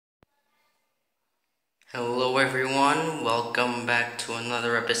Hello everyone, welcome back to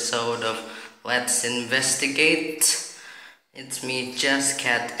another episode of Let's Investigate. It's me,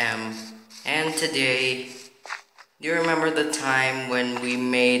 Cat M, and today, do you remember the time when we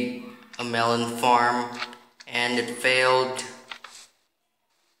made a melon farm and it failed?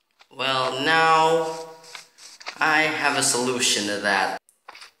 Well, now I have a solution to that.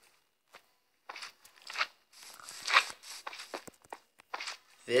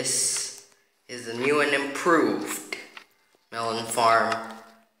 This is a new and improved melon farm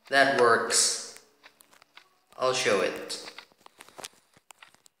that works. I'll show it.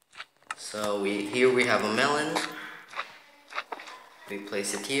 So here we have a melon. We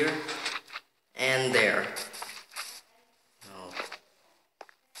place it here and there. Oh,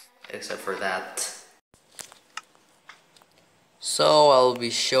 except for that. So I'll be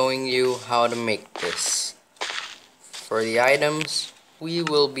showing you how to make this. For the items, we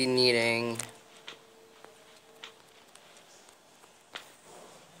will be needing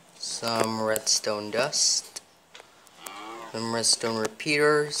some redstone dust, some redstone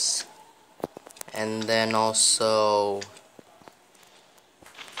repeaters, and then also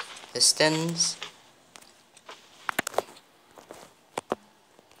pistons.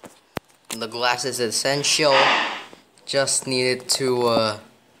 The glass is essential, just needed to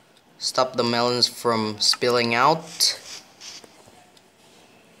stop the melons from spilling out.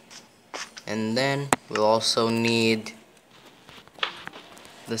 And then we'll also need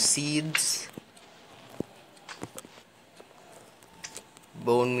the seeds,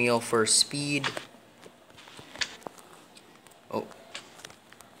 bone meal for speed,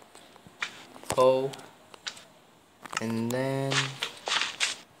 hoe, and then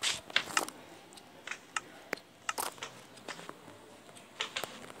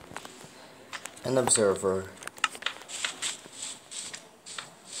an observer.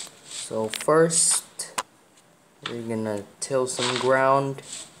 So first, we're gonna till some ground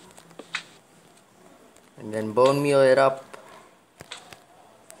and then bone meal it up.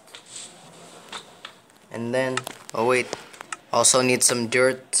 And then, oh wait, also need some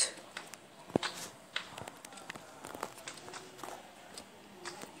dirt.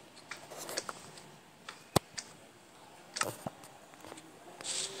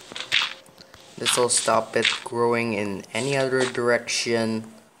 This will stop it growing in any other direction.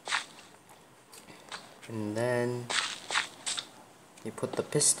 And then you put the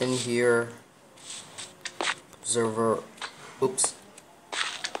piston here, observer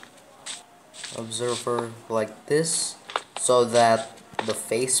like this, so that the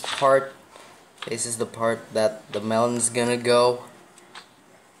face is the part that the melon's gonna go.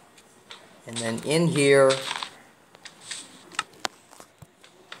 And then in here,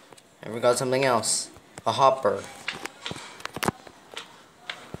 I forgot something else, a hopper.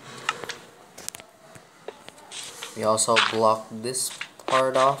 We also block this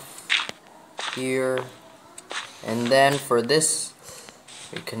part off here, and then for this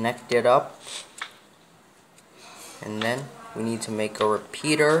we connect it up, and then we need to make a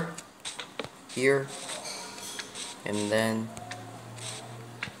repeater here, and then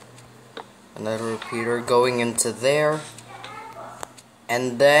another repeater going into there,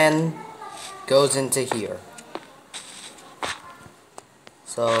 and then goes into here.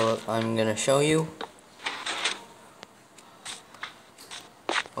 So I'm gonna show you.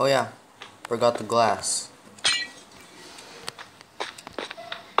 Oh yeah, forgot the glass.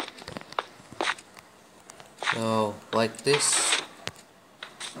 So, like this.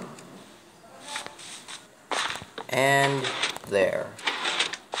 And there.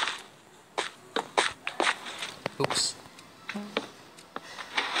 Oops.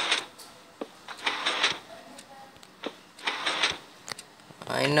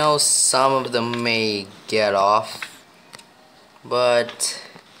 I know some of them may get off, but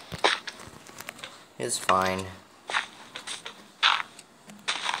it's fine.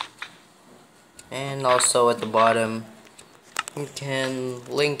 And also at the bottom, you can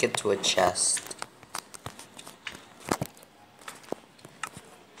link it to a chest.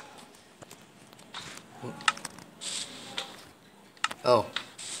 Oh,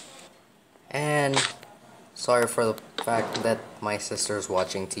 and sorry for the fact that my sister's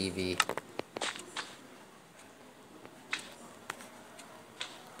watching TV.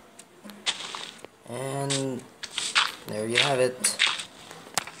 And there you have it.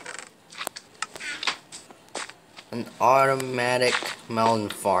 An automatic melon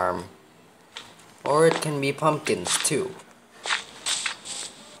farm. Or it can be pumpkins too.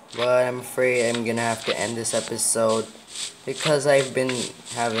 But I'm afraid I'm gonna have to end this episode because I've been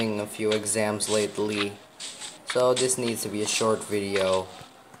having a few exams lately. So this needs to be a short video.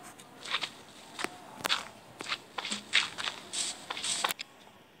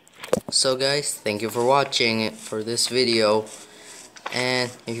 So guys, thank you for watching it for this video, and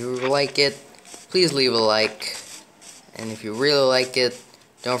if you like it, please leave a like, and if you really like it,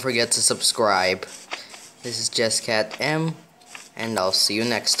 don't forget to subscribe. This is JustCatM, and I'll see you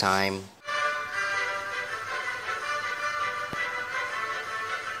next time.